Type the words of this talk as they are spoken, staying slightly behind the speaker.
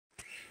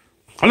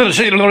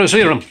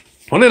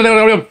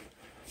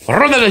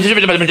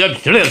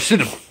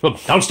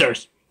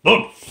Downstairs.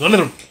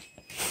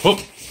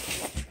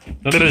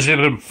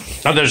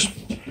 Downstairs.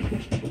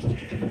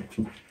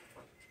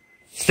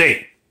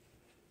 Stay.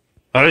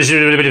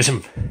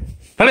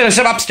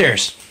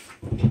 Upstairs.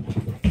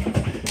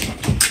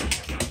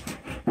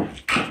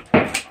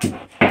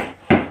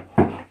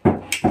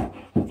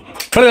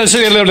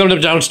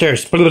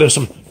 Downstairs.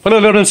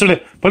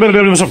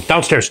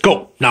 Downstairs.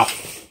 Go now.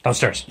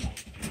 Downstairs.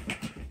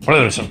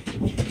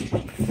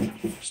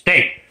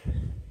 Stay.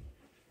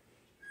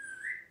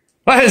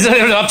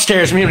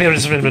 Upstairs.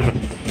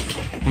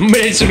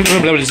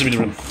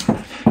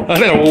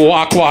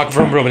 Walk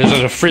from room. There's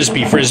a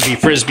frisbee.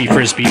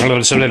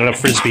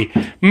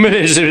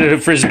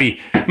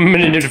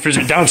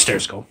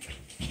 Downstairs. Go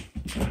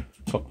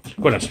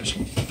downstairs.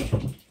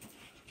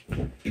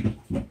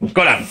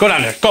 Go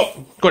down there.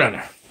 Go down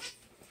there.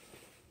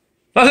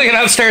 Nothing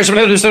downstairs.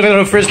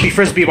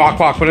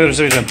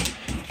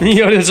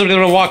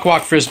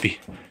 Frisbee.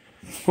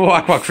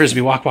 Walk. Walk,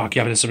 frisbee. Walk.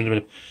 Yeah,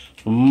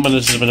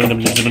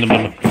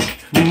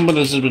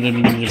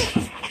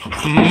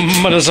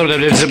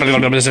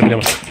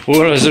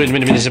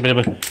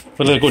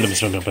 go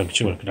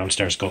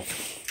downstairs. Go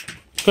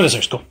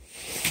downstairs. Go.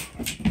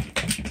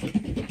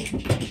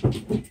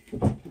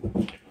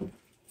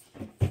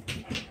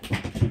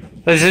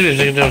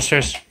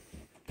 Downstairs.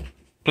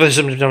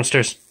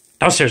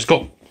 Downstairs.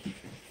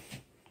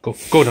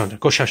 Go down there.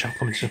 Go shout.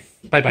 Come on.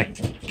 Bye.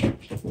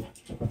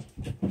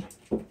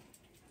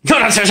 Go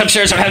downstairs.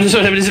 Upstairs.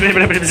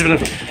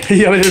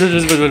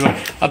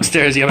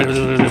 Upstairs.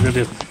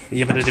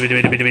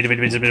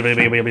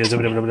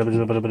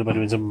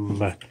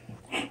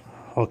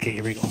 Okay,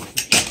 here we go.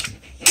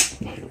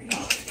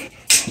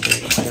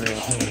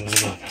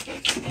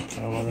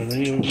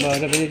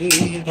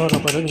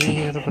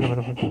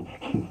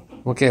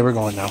 Okay, we're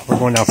going now. We're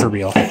going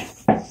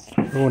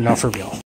now for real.